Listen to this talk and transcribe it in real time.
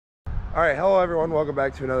All right, hello everyone, welcome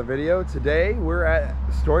back to another video. Today we're at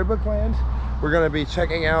Storybook Land. We're going to be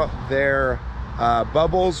checking out their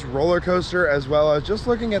Bubbles roller coaster, as well as just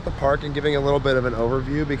looking at the park and giving a little bit of an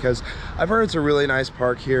overview, because I've heard it's a really nice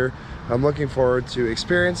park here. I'm looking forward to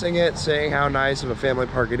experiencing it, seeing how nice of a family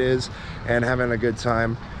park it is, and having a good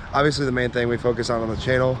time. Obviously the main thing we focus on the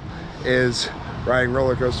channel is riding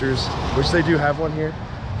roller coasters, which they do have one here,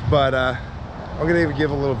 but I'm going to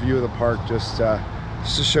give a little view of the park just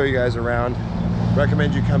to show you guys around.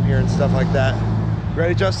 Recommend you come here and stuff like that.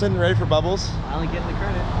 Ready, Justin? Ready for Bubbles? Finally getting the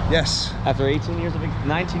credit. Yes. After 19 years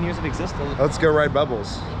of existence. Let's go ride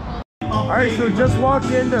Bubbles. All right, so just walked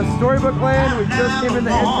into Storybook Land. We just came in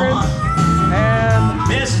the entrance,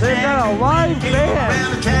 and they've got a live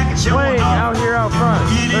band playing out here out front.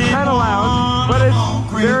 They're kind of loud, but it's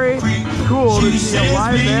very cool to see a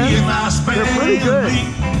live band. They're pretty good.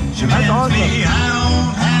 That's awesome.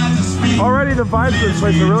 Already the vibes of this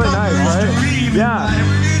place are really nice, right? Yeah,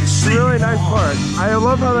 it's a really nice park. I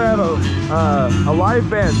love how they have a live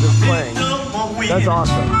band just playing. That's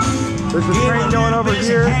awesome. There's a train going over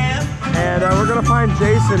here, and we're gonna find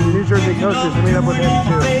Jason, New Jersey Coasters, to meet up with him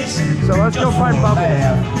too. So let's go find Bubbles.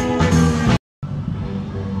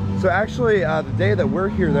 So actually, the day that we're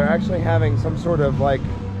here, they're actually having some sort of like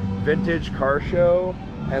vintage car show,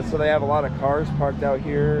 and so they have a lot of cars parked out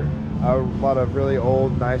here. A lot of really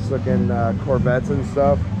old, nice looking Corvettes and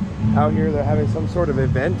stuff out here. They're having some sort of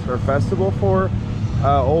event or festival for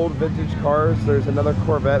old vintage cars. There's another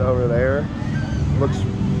Corvette over there.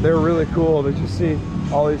 They're really cool to just see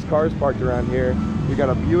all these cars parked around here. You got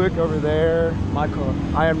a Buick over there. My car.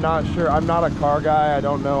 I am not sure. I'm not a car guy. I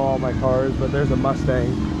don't know all my cars, but there's a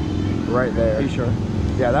Mustang right there. Are you sure?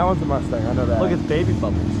 Yeah, that one's a Mustang. I know that. Look, it's baby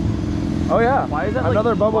Bubbles. Oh yeah. Why is that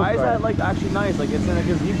another like, Bubbles? Why is that like actually nice? Like it's in a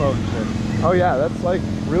gazebo and shit. Oh yeah, that's like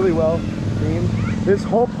really well themed. This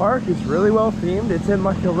whole park is really well themed. It's in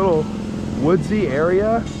like a little woodsy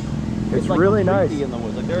area. It's like really nice. In the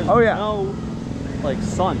woods. Like there's no like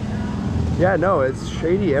sun. Yeah, no, it's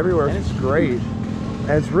shady everywhere. And it's great.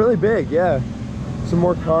 And it's really big, yeah. Some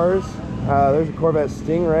more cars. There's a Corvette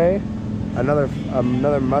Stingray. Another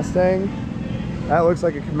Mustang. That looks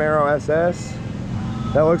like a Camaro SS.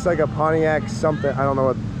 That looks like a Pontiac something. I don't know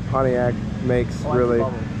what Pontiac makes, really.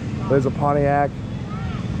 There's a Pontiac.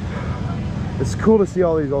 It's cool to see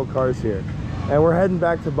all these old cars here. And we're heading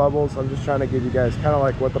back to Bubbles. I'm just trying to give you guys kind of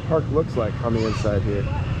like what the park looks like on the inside here.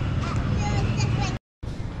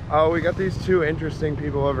 Oh, we got these two interesting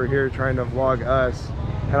people over here trying to vlog us,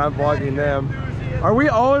 and I'm vlogging them. Are we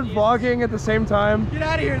all vlogging at the same time? Get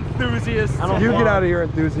out of here, enthusiasts. You get out of here,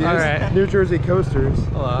 enthusiasts. All right. New Jersey Coasters.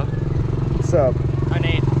 Hello. What's up? Hi,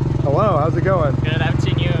 Nate. Hello, how's it going? Good, I haven't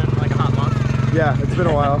seen you in like a hot month. Yeah, it's been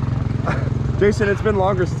a while. Jason, it's been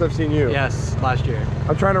longer since I've seen you. Yes, last year.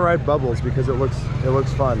 I'm trying to ride Bubbles because it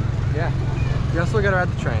looks fun. Yeah. You also gotta ride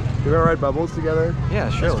the train. You wanna ride Bubbles together? Yeah,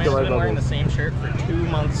 sure. This man's been wearing the same shirt for 2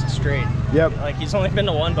 months straight. Yep. Like he's only been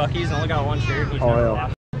to one Buc-ee's and only got one shirt. He's never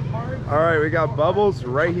washed. All right, we got Bubbles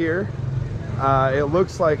right here. It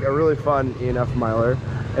looks like a really fun ENF miler.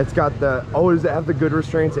 It's got the, does it have the good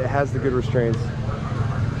restraints? It has the good restraints.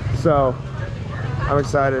 So I'm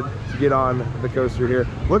excited to get on the coaster here.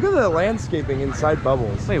 Look at the landscaping inside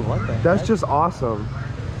Bubbles. Wait, what the That's heck? just awesome.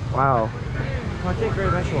 Wow. I can't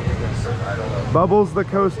grab vegetable for this. Bubbles the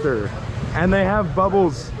coaster. And they have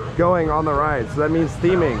bubbles going on the ride, so that means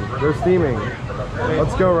theming. There's theming.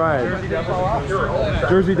 Let's go ride.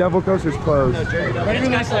 Jersey Devil coaster's closed. Ready for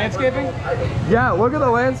nice landscaping? Yeah, look at the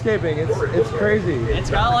landscaping. It's crazy. It's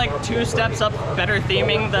got like 2 steps up better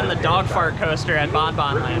theming than the dog fart coaster at Bon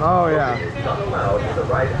Bon Land. Oh yeah.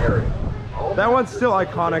 That one's still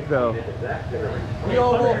iconic though. We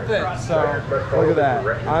all will fit, so. Look at that.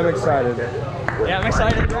 I'm excited. Yeah, I'm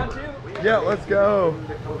excited. Round 2. Yeah, let's go.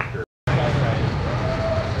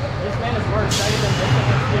 This man is more excited than this.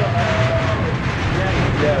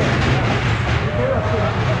 Yeah.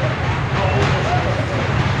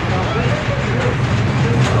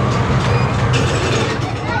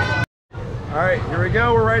 All right, here we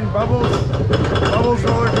go. We're riding Bubbles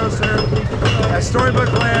roller coaster at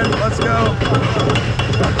Storybook Land. Let's go.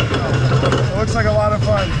 It looks like a lot of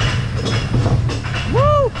fun.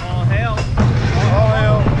 Woo! All hail. All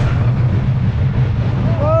hail.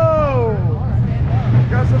 Whoa!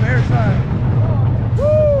 Got some air time. Woo!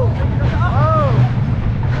 Oh!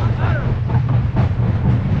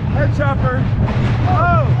 Head chopper.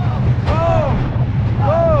 Oh! Oh!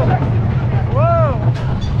 Whoa! Whoa!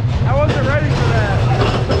 I wasn't ready for that.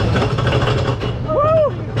 Woo!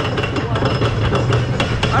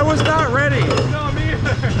 I was not ready. No, me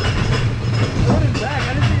either. I went back.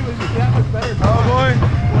 I didn't think it was that much better.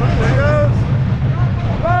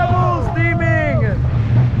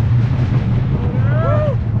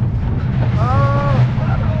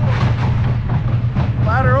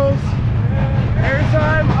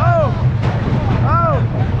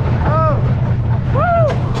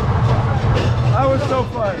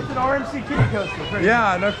 Pepsi kitty coaster.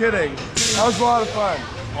 Yeah, no kidding. That was a lot of fun.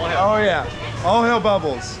 Oh yeah. All hail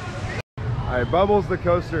Bubbles. All right, Bubbles the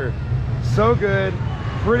coaster. So good.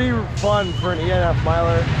 Pretty fun for an ENF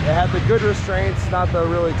miler. It had the good restraints, not the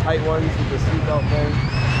really tight ones with the seatbelt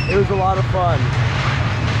thing. It was a lot of fun.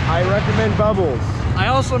 I recommend Bubbles. I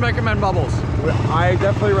also recommend Bubbles. I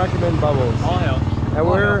definitely recommend Bubbles. All hail. And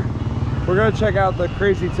we're gonna check out the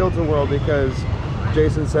crazy Tilt-A-Whirl because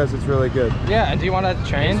Jason says it's really good. Yeah, do you want to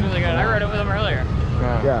train? It's really good. I rode it with him earlier.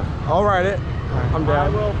 Yeah, I'll ride it. I'm down. I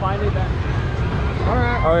will find it then.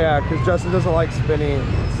 Alright. Oh yeah, because Justin doesn't like spinny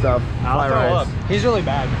stuff. I'll throw up. He's really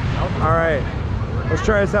bad. Alright, let's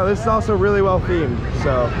try this out. This is also really well themed,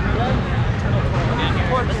 so.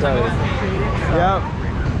 Yep.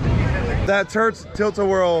 That turtle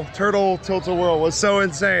Tilt-A-Whirl was so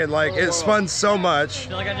insane. Like, it spun so much. I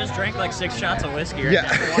feel like I just drank like 6 shots of whiskey right Yeah,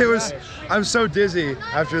 now. it was, I'm so dizzy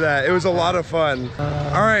after that. It was a lot of fun.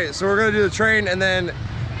 All right, so we're gonna do the train and then,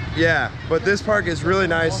 yeah, but this park is really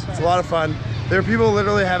nice. It's a lot of fun. There are people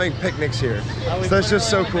literally having picnics here. So that's just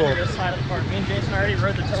so cool. Me and Jason already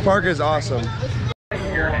rode the This park is awesome.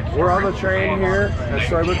 We're on the train here at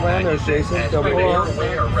Storybook Land. There's Jason filming video.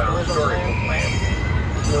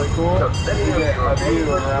 Really cool. You get a view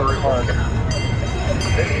around the park. A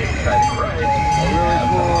really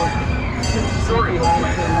cool story behind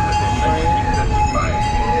the train.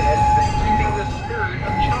 Keeping the spirit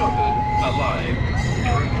of childhood alive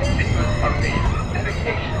through continuous updates and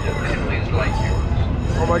dedication to families like yours.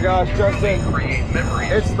 Oh my gosh, Justin!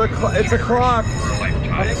 It's a clock.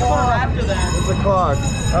 They put a raptor there. It's a clock.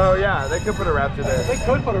 Oh yeah, they could put a raptor there. They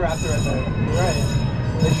could put a raptor in there. You're right.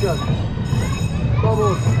 They should.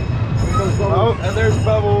 Bubbles. Oh, and there's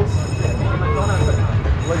Bubbles.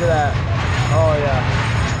 Look at that. Oh yeah.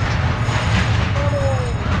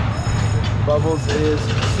 Bubbles is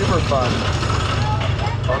super fun.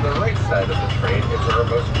 On the right side of the train is our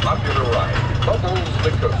most popular ride, Bubbles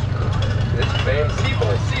the Coaster. This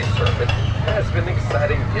fanciful sea serpent has been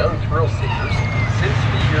exciting young thrill seekers since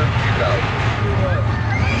the year 2000.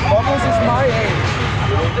 Bubbles is my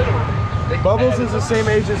age. Bubbles is the same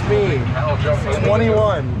age as me.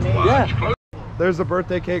 21. Yeah. There's a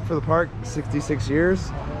birthday cake for the park, 66 years.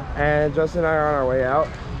 And Justin and I are on our way out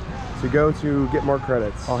to go to get more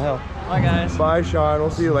credits. Oh hell. Bye guys. Bye Sean, we'll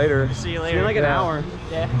see you later. See you See later. you in like an hour.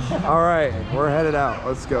 Yeah. All right, we're headed out,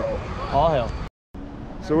 let's go. All hail.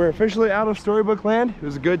 So we're officially out of Storybook Land. It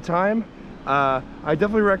was a good time. I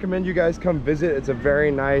definitely recommend you guys come visit. It's a very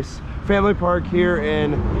nice family park here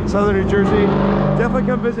in southern New Jersey. Definitely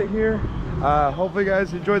come visit here. Hopefully you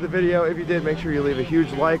guys enjoyed the video. If you did, make sure you leave a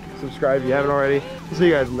huge like, subscribe if you haven't already. We'll see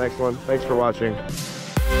you guys in the next one. Thanks for watching.